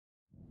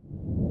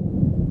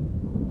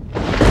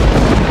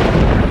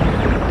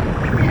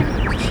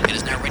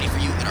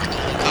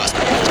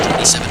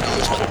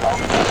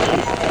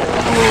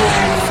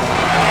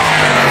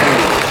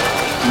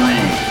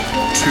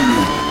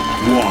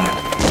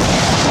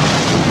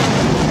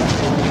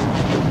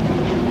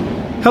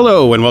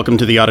Hello, and welcome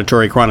to the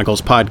Auditory Chronicles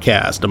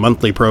podcast, a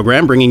monthly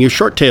program bringing you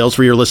short tales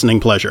for your listening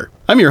pleasure.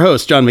 I'm your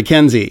host, John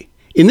McKenzie.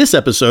 In this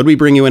episode, we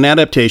bring you an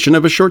adaptation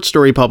of a short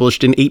story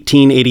published in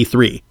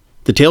 1883.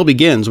 The tale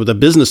begins with a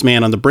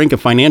businessman on the brink of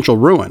financial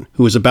ruin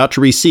who is about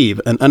to receive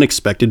an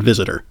unexpected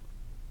visitor.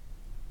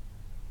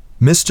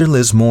 Mr.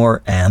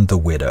 Lismore and the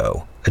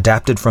Widow,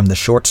 adapted from the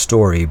short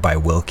story by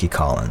Wilkie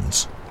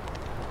Collins.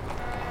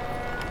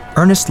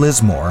 Ernest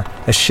Lismore,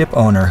 a ship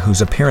owner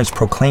whose appearance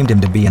proclaimed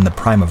him to be in the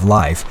prime of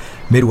life,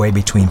 midway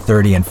between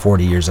 30 and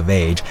 40 years of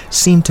age,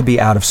 seemed to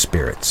be out of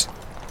spirits.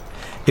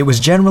 It was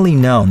generally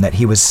known that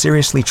he was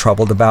seriously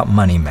troubled about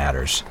money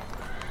matters.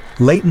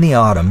 Late in the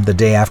autumn, the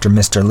day after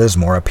Mr.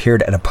 Lismore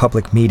appeared at a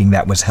public meeting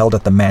that was held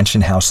at the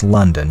Mansion House,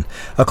 London,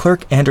 a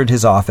clerk entered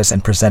his office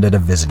and presented a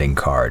visiting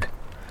card.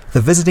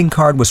 The visiting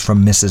card was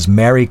from Mrs.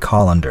 Mary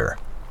Callender.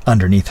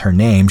 Underneath her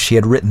name, she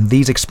had written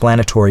these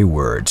explanatory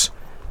words: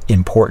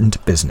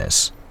 "Important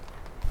business."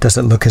 "Does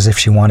it look as if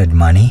she wanted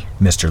money?"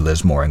 Mr.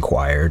 Lismore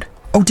inquired.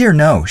 "Oh dear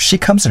no, she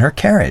comes in her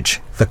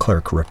carriage," the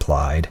clerk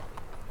replied.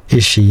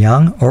 "Is she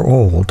young or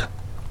old?"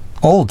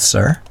 "Old,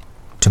 sir."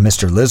 To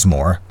Mr.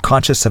 Lismore,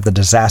 conscious of the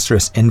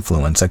disastrous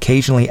influence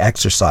occasionally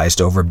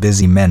exercised over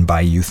busy men by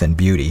youth and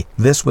beauty,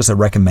 this was a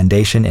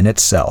recommendation in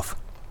itself.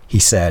 He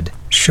said,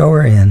 "Show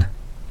her in."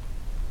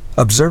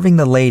 Observing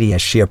the lady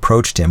as she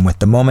approached him with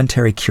the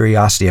momentary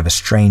curiosity of a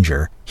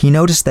stranger, he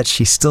noticed that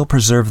she still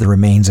preserved the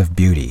remains of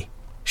beauty.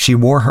 She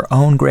wore her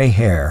own gray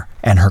hair,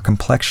 and her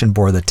complexion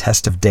bore the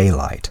test of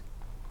daylight.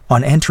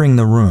 On entering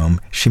the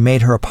room, she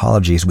made her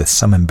apologies with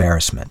some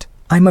embarrassment.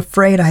 "I'm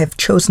afraid I have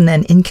chosen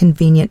an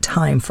inconvenient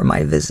time for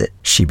my visit,"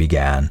 she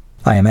began.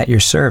 "I am at your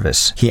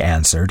service," he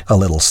answered, a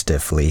little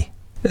stiffly,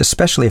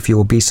 "especially if you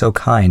will be so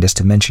kind as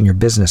to mention your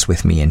business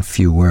with me in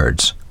few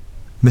words."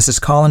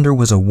 Mrs. Callender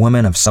was a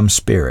woman of some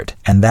spirit,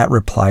 and that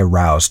reply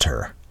roused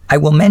her. "I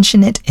will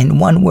mention it in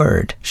one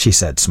word," she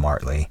said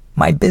smartly.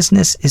 "My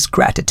business is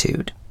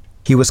gratitude."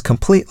 He was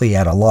completely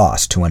at a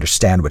loss to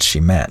understand what she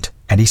meant,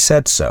 and he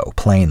said so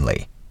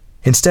plainly.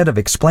 Instead of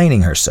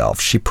explaining herself,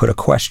 she put a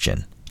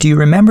question. "Do you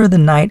remember the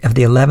night of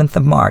the 11th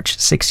of March,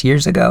 6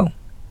 years ago?"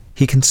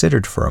 He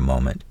considered for a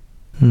moment.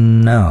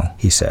 "No,"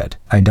 he said,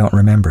 "I don't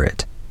remember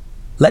it."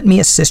 "Let me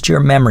assist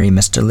your memory,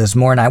 Mr.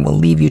 Lismore, and I will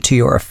leave you to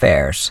your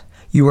affairs.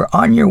 You were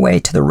on your way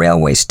to the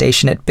railway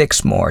station at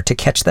Bixmore to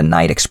catch the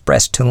night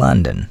express to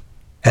London."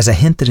 As a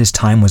hint that his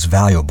time was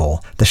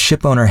valuable, the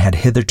shipowner had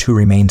hitherto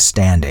remained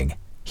standing.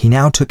 He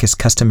now took his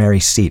customary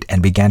seat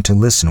and began to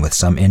listen with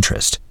some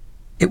interest.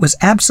 "It was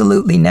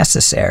absolutely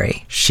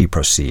necessary," she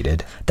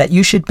proceeded, "that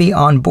you should be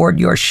on board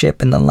your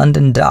ship in the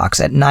London docks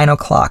at 9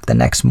 o'clock the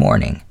next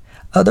morning.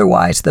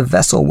 Otherwise, the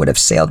vessel would have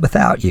sailed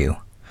without you.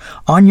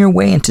 On your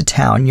way into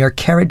town, your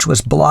carriage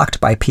was blocked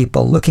by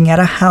people looking at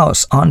a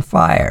house on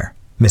fire."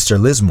 Mr.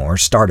 Lismore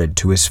started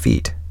to his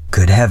feet.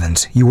 "Good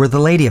heavens, you were the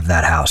lady of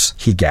that house,"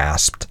 he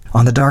gasped.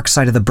 "On the dark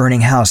side of the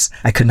burning house,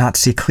 I could not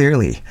see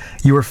clearly.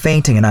 You were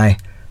fainting and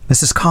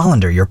Mrs.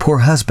 Callender, your poor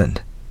husband."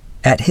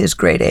 "At his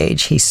great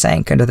age, he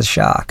sank under the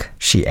shock,"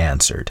 she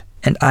answered.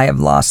 "and I have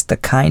lost the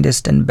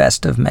kindest and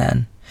best of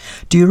men.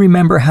 Do you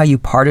remember how you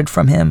parted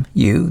from him,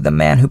 you, the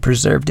man who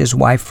preserved his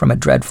wife from a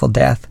dreadful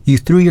death? You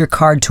threw your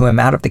card to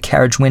him out of the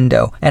carriage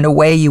window, and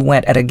away you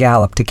went at a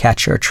gallop to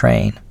catch your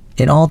train.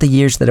 In all the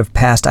years that have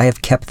passed, I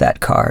have kept that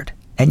card,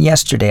 and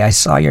yesterday I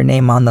saw your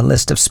name on the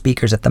list of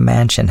speakers at the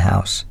Mansion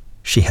House."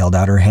 She held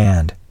out her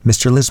hand.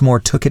 Mr. Lismore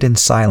took it in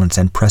silence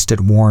and pressed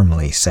it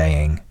warmly,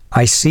 saying,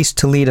 "I ceased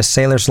to lead a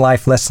sailor's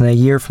life less than a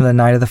year from the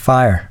night of the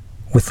fire.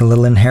 With the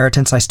little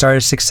inheritance, I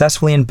started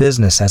successfully in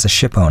business as a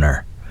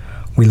shipowner.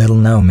 We little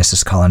know,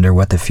 Mrs. Callender,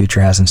 what the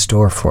future has in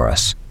store for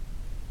us."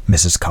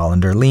 Mrs.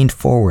 Callender leaned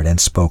forward and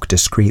spoke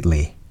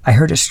discreetly. "I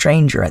heard a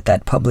stranger at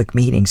that public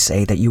meeting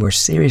say that you were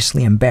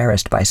seriously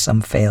embarrassed by some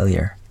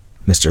failure."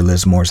 Mr.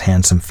 Lismore's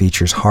handsome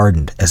features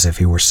hardened as if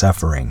he were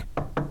suffering.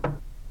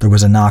 There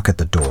was a knock at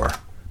the door.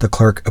 The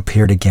clerk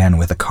appeared again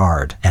with a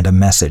card and a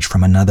message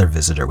from another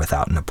visitor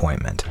without an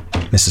appointment.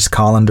 Mrs.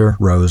 Callender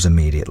rose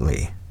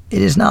immediately.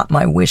 "It is not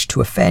my wish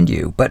to offend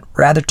you, but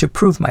rather to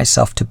prove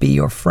myself to be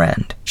your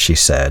friend," she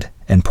said,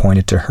 and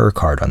pointed to her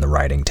card on the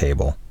writing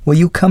table. "Will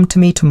you come to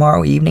me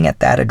tomorrow evening at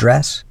that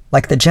address?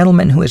 Like the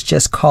gentleman who has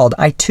just called,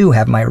 I too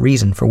have my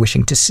reason for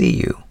wishing to see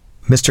you."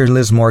 Mr.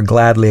 Lismore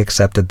gladly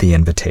accepted the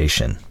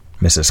invitation.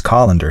 Mrs.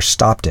 Callender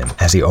stopped him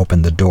as he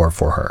opened the door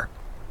for her.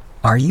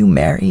 "Are you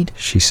married?"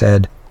 she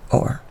said.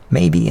 "Or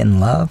maybe in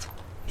love?"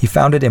 He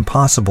found it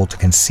impossible to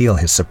conceal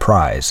his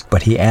surprise,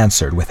 but he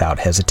answered without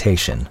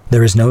hesitation.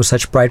 "There is no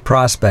such bright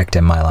prospect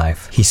in my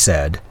life," he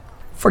said.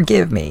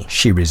 "Forgive me,"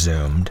 she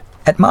resumed.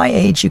 "At my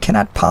age you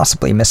cannot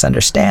possibly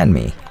misunderstand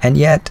me, and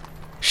yet—"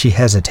 She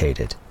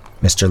hesitated.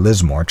 Mr.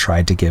 Lismore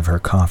tried to give her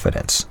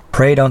confidence.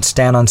 "Pray don't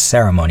stand on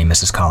ceremony,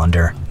 Mrs.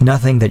 Callender.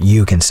 Nothing that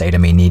you can say to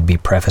me need be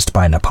prefaced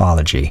by an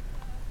apology."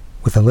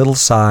 With a little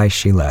sigh,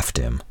 she left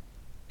him.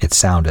 It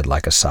sounded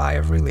like a sigh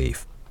of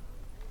relief.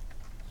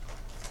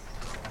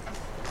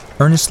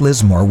 Ernest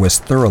Lismore was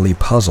thoroughly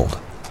puzzled.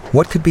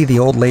 What could be the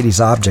old lady's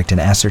object in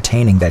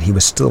ascertaining that he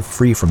was still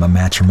free from a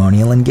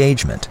matrimonial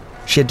engagement?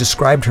 She had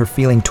described her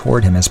feeling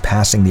toward him as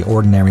passing the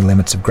ordinary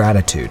limits of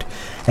gratitude,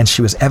 and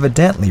she was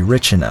evidently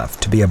rich enough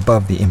to be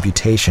above the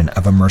imputation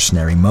of a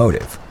mercenary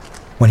motive.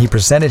 When he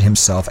presented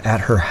himself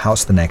at her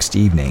house the next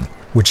evening,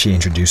 would she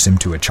introduce him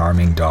to a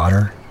charming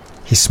daughter?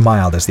 He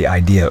smiled as the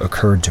idea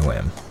occurred to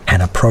him.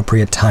 An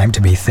appropriate time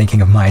to be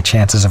thinking of my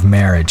chances of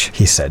marriage,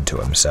 he said to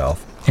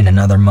himself. In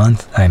another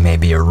month, I may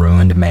be a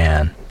ruined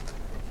man.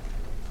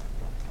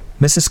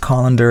 Mrs.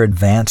 Callender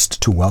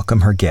advanced to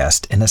welcome her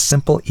guest in a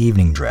simple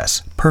evening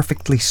dress,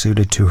 perfectly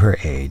suited to her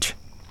age.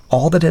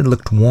 All that had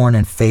looked worn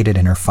and faded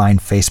in her fine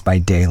face by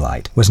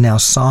daylight was now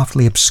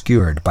softly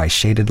obscured by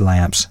shaded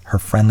lamps, her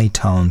friendly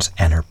tones,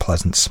 and her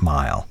pleasant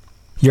smile.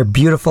 Your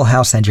beautiful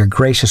house and your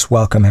gracious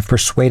welcome have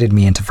persuaded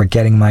me into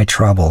forgetting my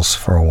troubles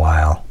for a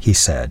while, he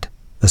said.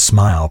 The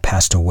smile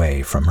passed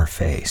away from her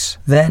face.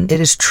 Then it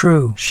is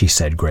true, she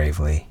said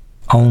gravely.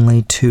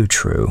 Only too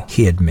true,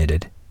 he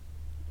admitted.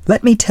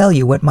 Let me tell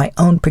you what my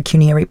own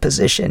pecuniary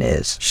position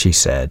is, she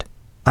said.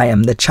 I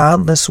am the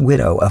childless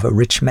widow of a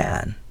rich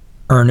man.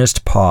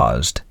 Ernest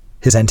paused.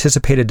 His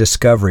anticipated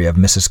discovery of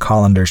Mrs.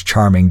 Callender's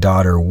charming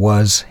daughter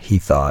was, he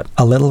thought,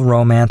 a little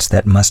romance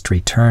that must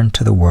return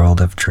to the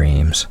world of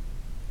dreams.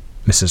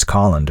 Mrs.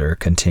 Callender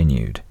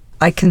continued.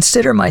 I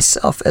consider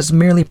myself as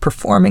merely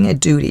performing a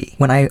duty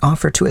when I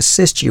offer to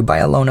assist you by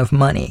a loan of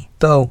money,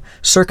 though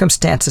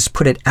circumstances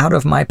put it out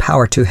of my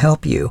power to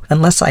help you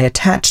unless I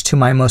attach to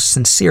my most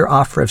sincere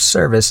offer of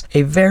service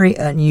a very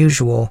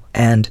unusual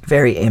and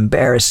very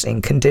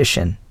embarrassing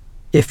condition.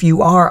 If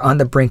you are on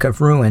the brink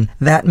of ruin,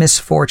 that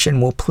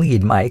misfortune will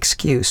plead my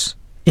excuse.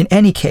 In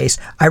any case,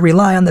 I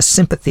rely on the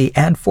sympathy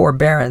and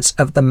forbearance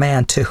of the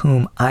man to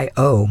whom I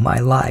owe my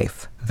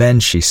life. Then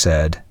she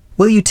said,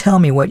 Will you tell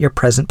me what your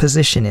present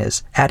position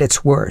is, at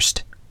its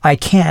worst? I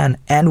can,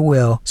 and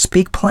will,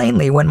 speak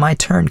plainly when my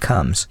turn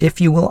comes, if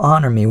you will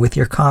honor me with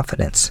your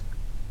confidence.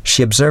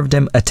 She observed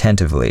him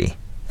attentively.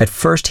 At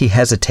first he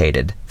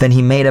hesitated, then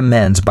he made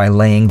amends by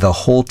laying the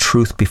whole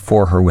truth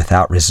before her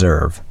without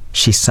reserve.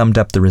 She summed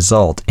up the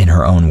result in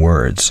her own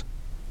words.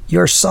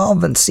 Your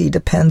solvency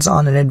depends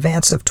on an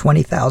advance of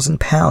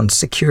 £20,000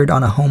 secured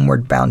on a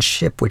homeward-bound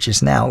ship which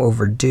is now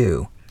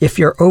overdue. If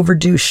your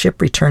overdue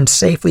ship returns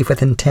safely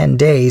within 10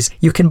 days,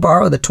 you can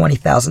borrow the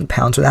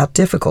 £20,000 without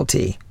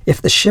difficulty. If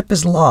the ship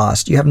is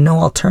lost, you have no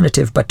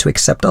alternative but to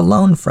accept a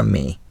loan from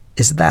me.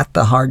 Is that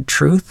the hard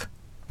truth?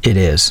 It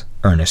is,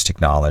 Ernest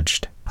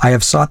acknowledged. I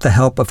have sought the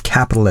help of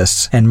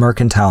capitalists and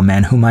mercantile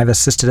men whom I have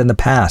assisted in the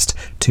past,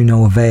 to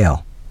no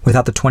avail.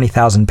 Without the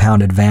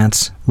 £20,000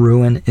 advance,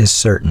 ruin is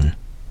certain.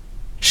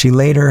 She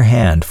laid her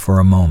hand for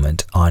a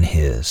moment on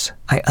his.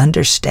 I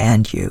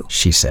understand you,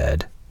 she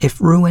said. If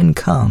ruin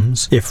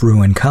comes,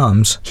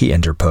 he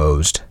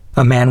interposed.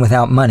 A man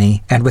without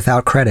money and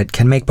without credit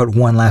can make but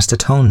one last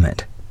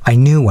atonement. I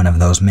knew one of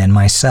those men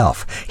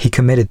myself. He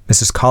committed.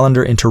 Mrs.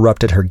 Callender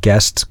interrupted her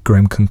guest's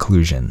grim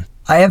conclusion.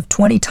 I have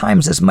 20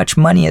 times as much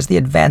money as the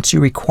advance you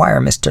require,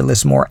 Mr.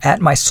 Lismore,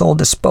 at my sole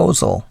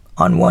disposal,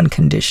 on one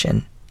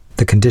condition.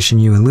 The condition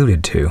you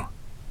alluded to?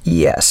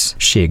 Yes,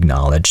 she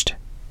acknowledged.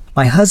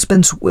 My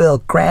husband's will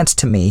grants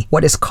to me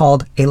what is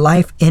called a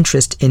life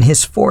interest in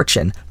his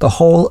fortune, the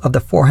whole of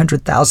the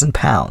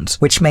 £400,000,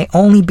 which may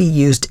only be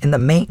used in the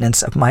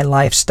maintenance of my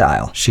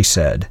lifestyle, she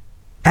said.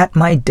 At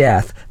my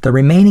death, the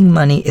remaining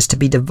money is to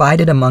be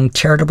divided among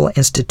charitable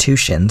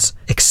institutions,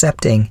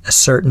 excepting a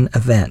certain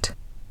event.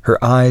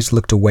 Her eyes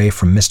looked away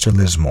from Mr.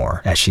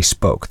 Lismore as she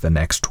spoke the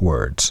next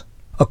words.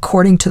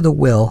 According to the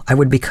will, I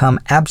would become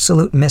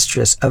absolute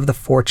mistress of the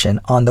fortune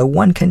on the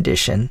one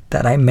condition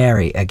that I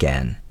marry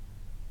again.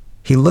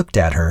 He looked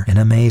at her in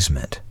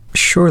amazement.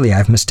 Surely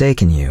I've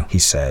mistaken you, he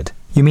said.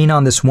 You mean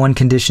on this one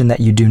condition that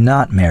you do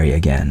not marry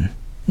again?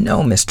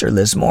 No, Mr.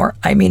 Lismore,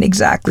 I mean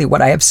exactly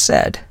what I have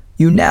said.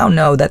 You now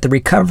know that the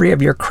recovery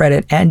of your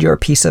credit and your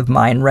peace of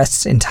mind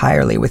rests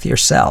entirely with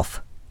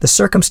yourself. The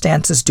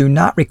circumstances do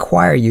not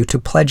require you to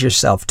pledge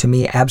yourself to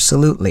me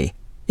absolutely.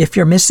 If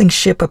your missing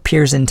ship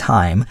appears in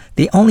time,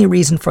 the only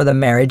reason for the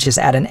marriage is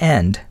at an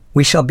end.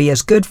 We shall be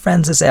as good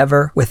friends as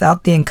ever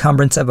without the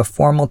encumbrance of a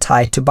formal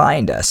tie to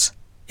bind us.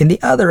 In the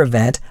other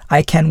event,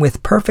 I can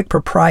with perfect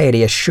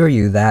propriety assure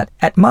you that,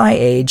 at my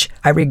age,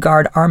 I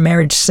regard our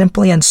marriage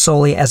simply and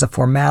solely as a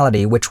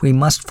formality which we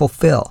must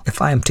fulfill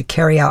if I am to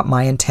carry out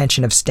my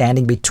intention of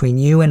standing between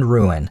you and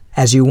ruin,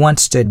 as you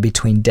once stood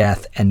between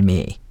death and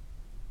me.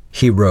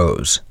 He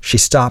rose. She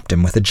stopped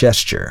him with a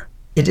gesture.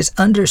 It is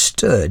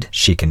understood,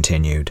 she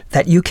continued,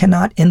 that you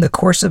cannot in the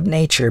course of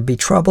nature be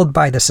troubled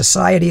by the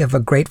society of a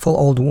grateful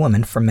old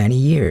woman for many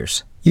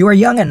years. You are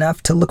young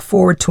enough to look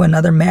forward to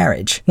another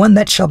marriage, one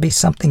that shall be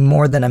something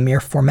more than a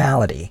mere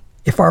formality.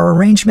 If our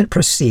arrangement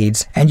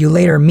proceeds, and you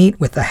later meet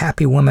with the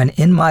happy woman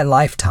in my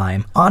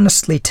lifetime,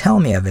 honestly tell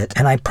me of it,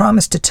 and I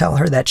promise to tell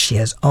her that she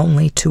has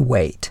only to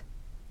wait.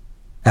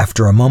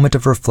 After a moment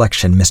of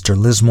reflection, Mr.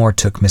 Lismore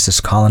took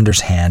Mrs.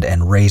 Callender's hand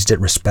and raised it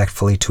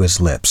respectfully to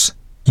his lips.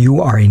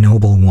 You are a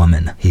noble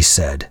woman, he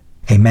said.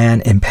 A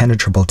man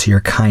impenetrable to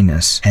your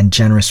kindness and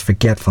generous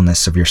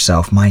forgetfulness of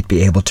yourself might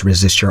be able to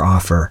resist your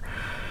offer.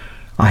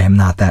 I am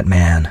not that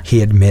man,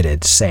 he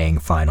admitted, saying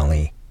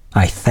finally,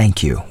 I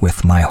thank you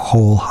with my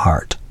whole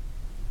heart."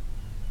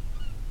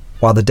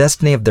 While the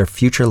destiny of their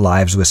future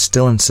lives was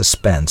still in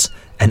suspense,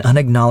 an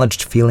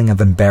unacknowledged feeling of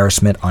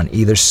embarrassment on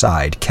either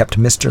side kept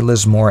Mr.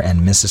 Lismore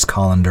and Mrs.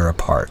 Callender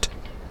apart.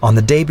 On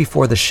the day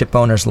before the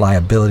shipowner's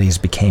liabilities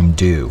became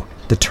due,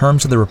 the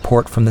terms of the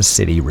report from the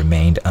city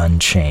remained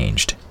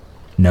unchanged.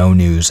 No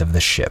news of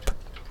the ship.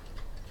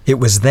 It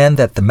was then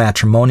that the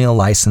matrimonial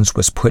license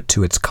was put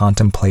to its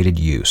contemplated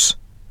use.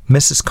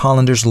 Mrs.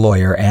 Callender's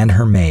lawyer and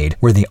her maid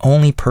were the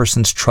only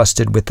persons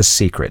trusted with the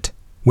secret.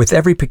 With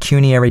every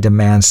pecuniary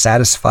demand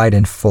satisfied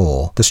in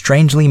full, the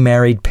strangely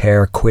married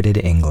pair quitted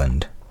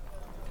England.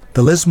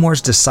 The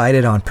Lismores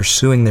decided on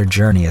pursuing their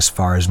journey as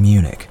far as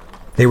Munich.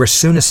 They were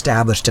soon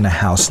established in a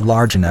house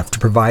large enough to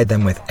provide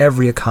them with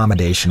every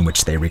accommodation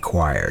which they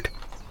required.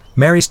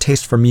 Mary's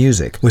taste for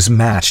music was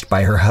matched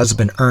by her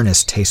husband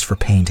Ernest's taste for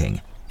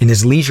painting. In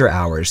his leisure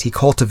hours, he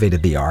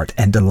cultivated the art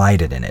and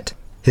delighted in it.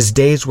 His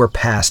days were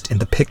passed in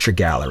the picture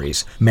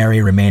galleries,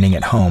 Mary remaining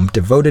at home,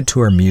 devoted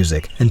to her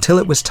music, until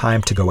it was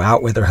time to go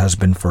out with her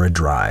husband for a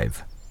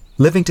drive.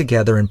 Living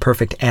together in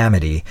perfect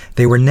amity,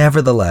 they were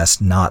nevertheless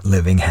not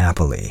living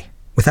happily.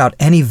 Without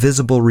any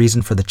visible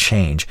reason for the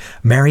change,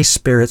 Mary's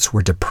spirits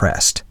were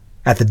depressed.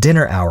 At the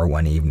dinner hour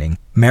one evening,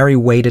 Mary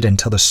waited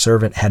until the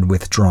servant had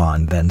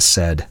withdrawn, then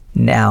said,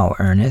 "Now,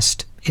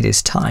 Ernest, it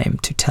is time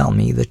to tell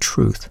me the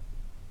truth."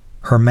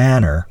 Her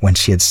manner, when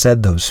she had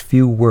said those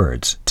few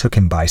words, took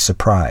him by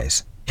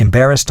surprise.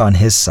 Embarrassed on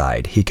his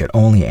side, he could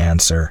only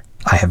answer,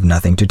 "I have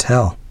nothing to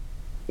tell."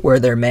 "Were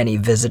there many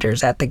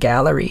visitors at the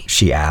gallery?"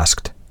 she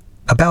asked.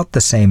 "About the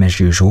same as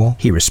usual,"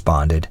 he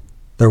responded.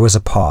 There was a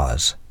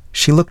pause.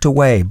 She looked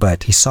away,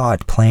 but he saw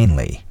it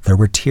plainly. There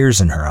were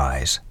tears in her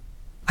eyes.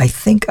 "I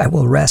think I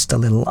will rest a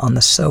little on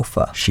the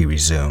sofa," she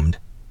resumed.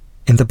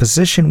 In the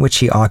position which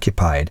he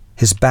occupied,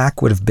 his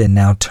back would have been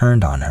now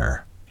turned on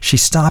her. She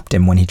stopped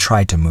him when he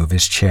tried to move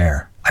his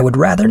chair. "I would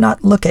rather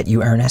not look at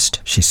you, Ernest,"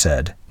 she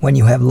said, "when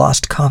you have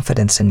lost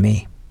confidence in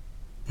me."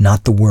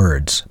 Not the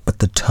words, but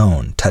the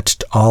tone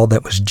touched all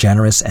that was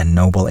generous and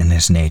noble in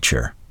his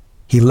nature.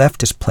 He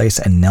left his place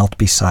and knelt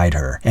beside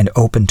her, and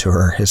opened to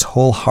her his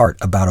whole heart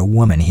about a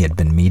woman he had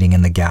been meeting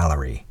in the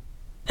gallery.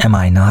 "Am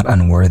I not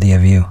unworthy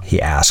of you?"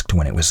 he asked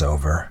when it was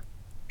over.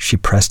 She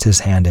pressed his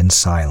hand in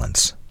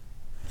silence.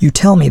 "You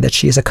tell me that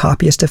she is a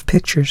copyist of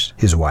pictures,"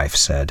 his wife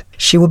said.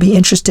 "She will be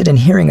interested in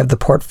hearing of the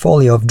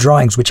portfolio of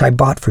drawings which I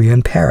bought for you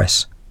in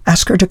Paris.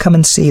 Ask her to come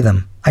and see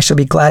them. I shall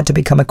be glad to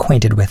become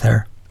acquainted with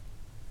her."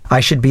 "I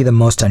should be the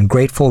most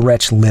ungrateful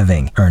wretch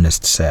living,"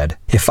 Ernest said,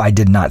 "if I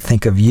did not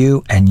think of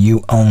you and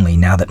you only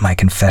now that my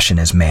confession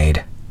is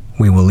made.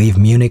 We will leave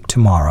Munich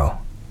tomorrow."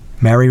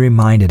 Mary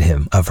reminded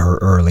him of her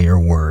earlier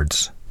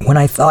words. "When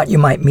I thought you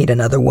might meet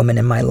another woman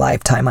in my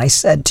lifetime, I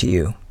said to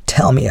you,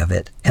 'Tell me of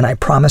it,' and I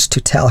promised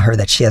to tell her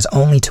that she has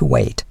only to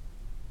wait.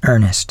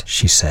 Ernest,"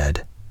 she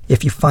said,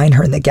 "if you find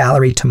her in the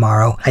gallery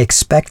tomorrow, I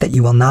expect that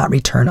you will not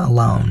return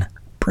alone.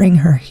 Bring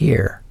her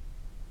here."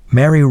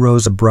 Mary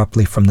rose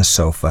abruptly from the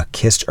sofa,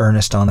 kissed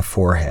Ernest on the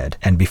forehead,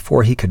 and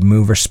before he could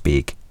move or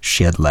speak,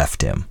 she had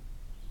left him.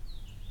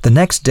 The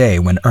next day,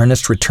 when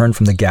Ernest returned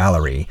from the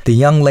gallery, the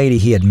young lady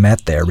he had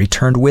met there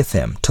returned with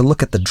him to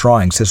look at the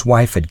drawings his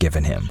wife had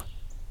given him.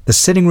 The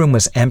sitting room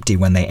was empty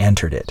when they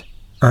entered it.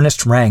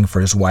 Ernest rang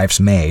for his wife's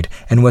maid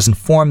and was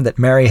informed that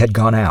Mary had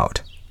gone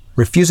out.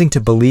 Refusing to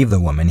believe the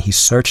woman, he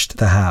searched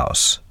the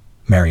house.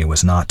 Mary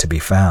was not to be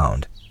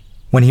found.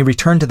 When he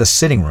returned to the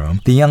sitting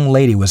room, the young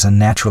lady was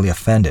unnaturally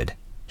offended.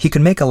 He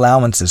could make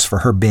allowances for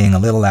her being a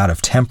little out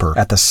of temper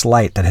at the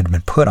slight that had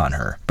been put on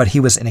her, but he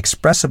was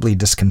inexpressibly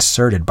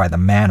disconcerted by the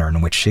manner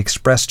in which she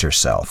expressed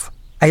herself.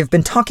 "I have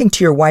been talking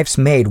to your wife's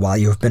maid while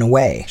you have been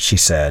away," she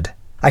said.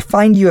 "I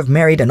find you have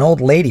married an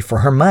old lady for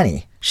her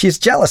money. She is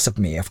jealous of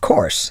me, of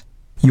course."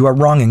 "You are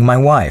wronging my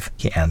wife,"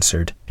 he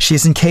answered. "She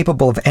is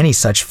incapable of any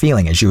such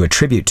feeling as you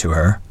attribute to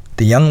her."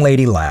 The young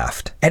lady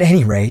laughed. "At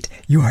any rate,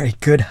 you are a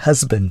good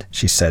husband,"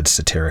 she said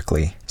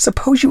satirically.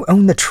 "Suppose you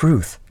own the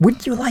truth.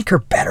 Wouldn't you like her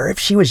better if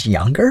she was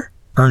younger?"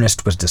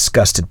 Ernest was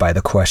disgusted by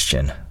the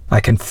question.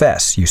 "I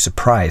confess you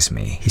surprise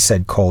me," he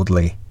said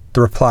coldly.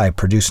 The reply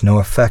produced no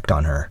effect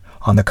on her.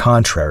 On the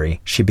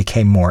contrary, she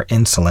became more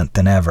insolent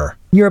than ever.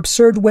 "Your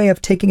absurd way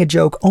of taking a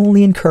joke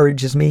only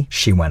encourages me,"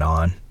 she went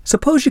on.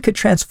 "Suppose you could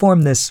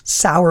transform this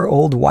sour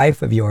old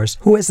wife of yours,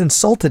 who has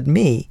insulted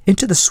me,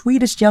 into the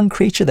sweetest young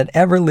creature that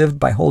ever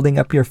lived by holding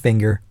up your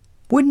finger.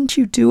 Wouldn't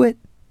you do it?"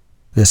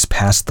 This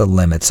passed the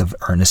limits of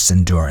Ernest's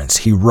endurance.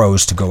 He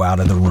rose to go out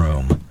of the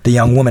room. The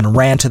young woman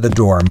ran to the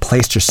door and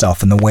placed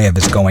herself in the way of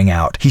his going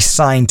out. He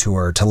signed to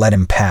her to let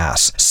him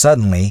pass.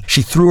 Suddenly,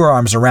 she threw her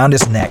arms around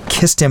his neck,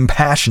 kissed him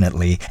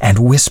passionately, and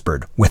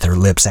whispered with her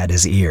lips at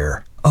his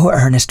ear, "Oh,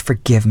 Ernest,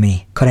 forgive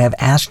me. Could I have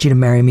asked you to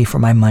marry me for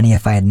my money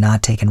if I had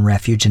not taken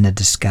refuge in a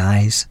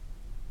disguise?"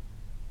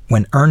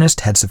 When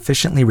Ernest had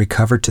sufficiently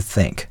recovered to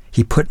think,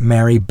 he put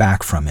Mary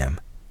back from him.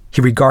 He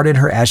regarded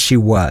her as she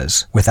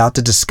was, without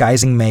the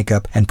disguising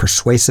makeup and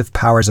persuasive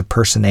powers of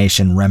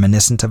personation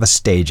reminiscent of a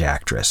stage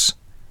actress.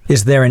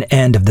 "Is there an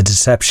end of the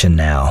deception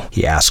now?"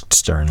 he asked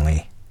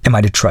sternly. "Am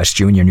I to trust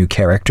you in your new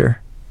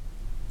character?"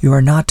 You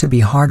are not to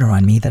be harder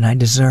on me than I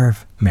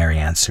deserve, Mary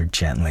answered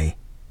gently.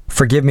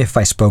 Forgive me if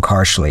I spoke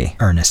harshly,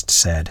 Ernest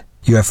said.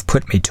 You have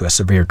put me to a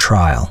severe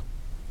trial.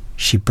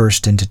 She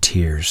burst into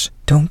tears.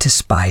 Don't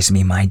despise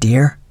me, my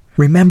dear.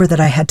 Remember that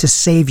I had to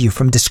save you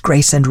from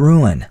disgrace and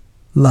ruin.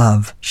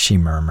 Love, she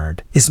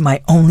murmured, is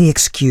my only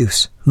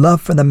excuse.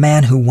 Love for the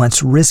man who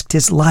once risked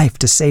his life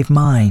to save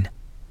mine.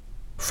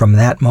 From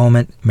that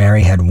moment,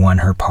 Mary had won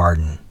her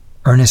pardon.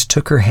 Ernest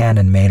took her hand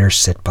and made her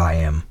sit by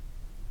him.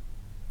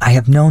 I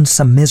have known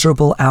some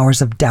miserable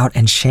hours of doubt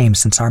and shame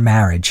since our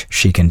marriage,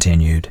 she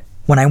continued.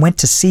 When I went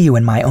to see you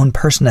in my own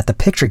person at the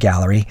picture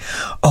gallery,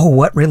 oh,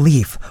 what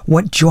relief,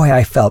 what joy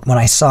I felt when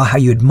I saw how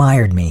you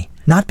admired me.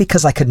 Not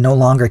because I could no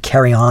longer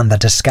carry on the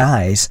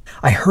disguise.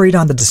 I hurried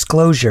on the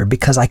disclosure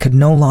because I could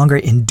no longer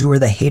endure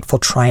the hateful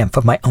triumph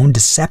of my own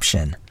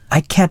deception.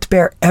 I can't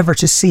bear ever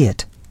to see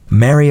it.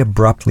 Mary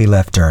abruptly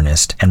left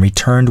Ernest and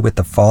returned with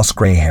the false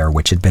gray hair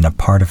which had been a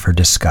part of her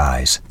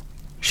disguise.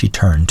 She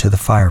turned to the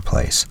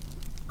fireplace.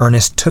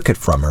 Ernest took it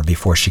from her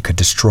before she could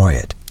destroy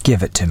it.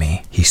 "Give it to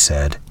me," he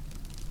said.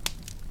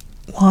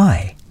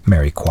 "Why?"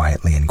 Mary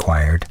quietly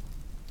inquired.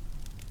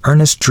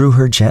 Ernest drew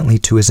her gently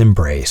to his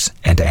embrace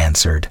and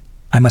answered,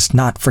 "I must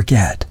not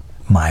forget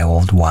my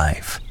old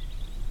wife."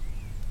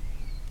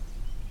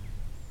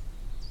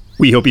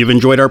 We hope you've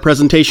enjoyed our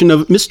presentation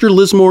of Mr.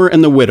 Lismore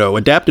and the Widow,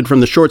 adapted from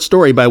the short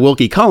story by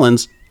Wilkie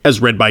Collins,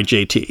 as read by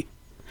JT.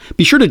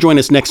 Be sure to join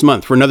us next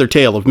month for another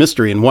tale of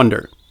mystery and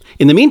wonder.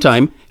 In the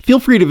meantime, feel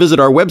free to visit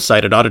our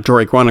website at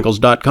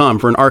auditorychronicles.com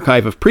for an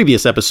archive of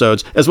previous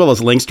episodes, as well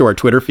as links to our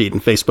Twitter feed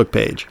and Facebook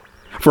page.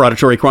 For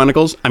Auditory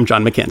Chronicles, I'm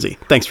John Mackenzie.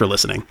 Thanks for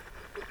listening.